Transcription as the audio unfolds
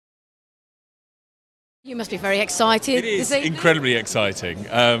You must be very excited. It is incredibly exciting.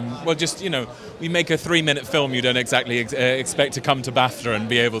 Well, just, we make a 3-minute film. You don't exactly expect to come to BAFTA and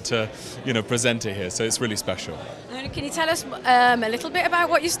be able to, present it here. So it's really special. Can you tell us a little bit about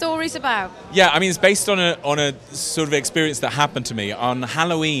what your story's about? Yeah, I mean, it's based on a sort of experience that happened to me. On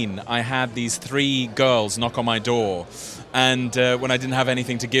Halloween, I had these 3 girls knock on my door. And when I didn't have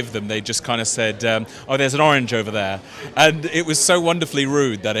anything to give them, they just kind of said, oh, there's an orange over there. And it was so wonderfully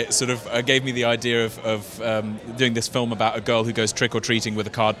rude that it sort of gave me the idea of doing this film about a girl who goes trick-or-treating with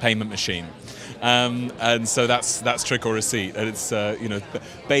a card payment machine. And so that's Trick or Receipt. And it's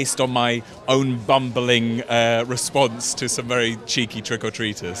based on my own bumbling response to some very cheeky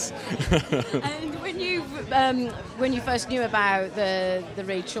trick-or-treaters. And when you first knew about the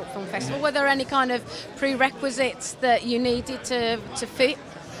Reed Short Film Festival, were there any kind of prerequisites that you needed to fit?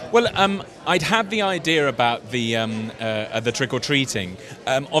 Well, I'd had the idea about the trick-or-treating.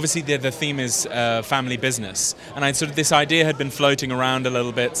 Obviously, the theme is family business, and this idea had been floating around a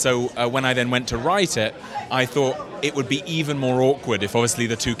little bit. So when I then went to write it, I thought it would be even more awkward if obviously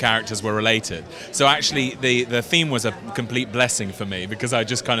the 2 characters were related. So actually, the theme was a complete blessing for me, because I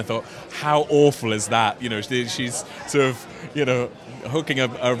just kind of thought, how awful is that? She's sort of hooking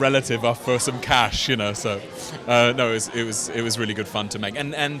a relative up for some cash, So no, it was really good fun to make,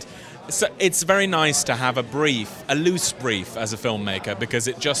 and so it's very nice to have a loose brief as a filmmaker, because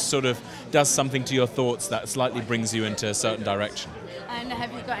it just sort of does something to your thoughts that slightly brings you into a certain direction. And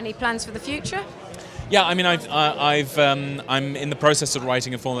have you got any plans for the future? Yeah, I mean, I'm in the process of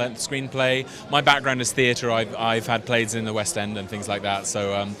writing a full-length screenplay. My background is theatre. I've had plays in the West End and things like that.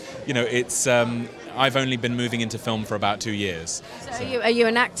 So, it's I've only been moving into film for about 2 years. So are you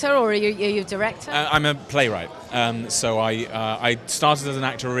an actor, or are you a director? I'm a playwright. So I started as an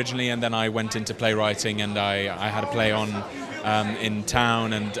actor originally, and then I went into playwriting, and I had a play on in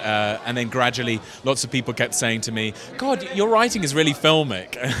town, and then gradually lots of people kept saying to me, God, your writing is really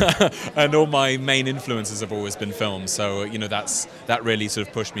filmic. And all my main influences have always been film, so that really sort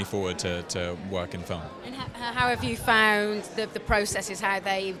of pushed me forward to work in film. And how have you found the processes, how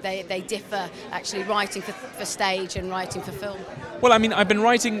they differ, actually writing for stage and writing for film? Well, I mean, I've been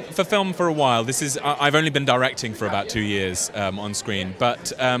writing for film for a while. I've only been directing for about 2 years on screen,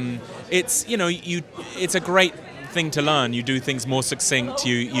 but it's it's a great thing to learn. You do things more succinct.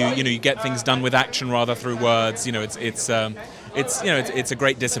 You get things done with action rather through words. It's a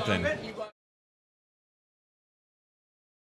great discipline.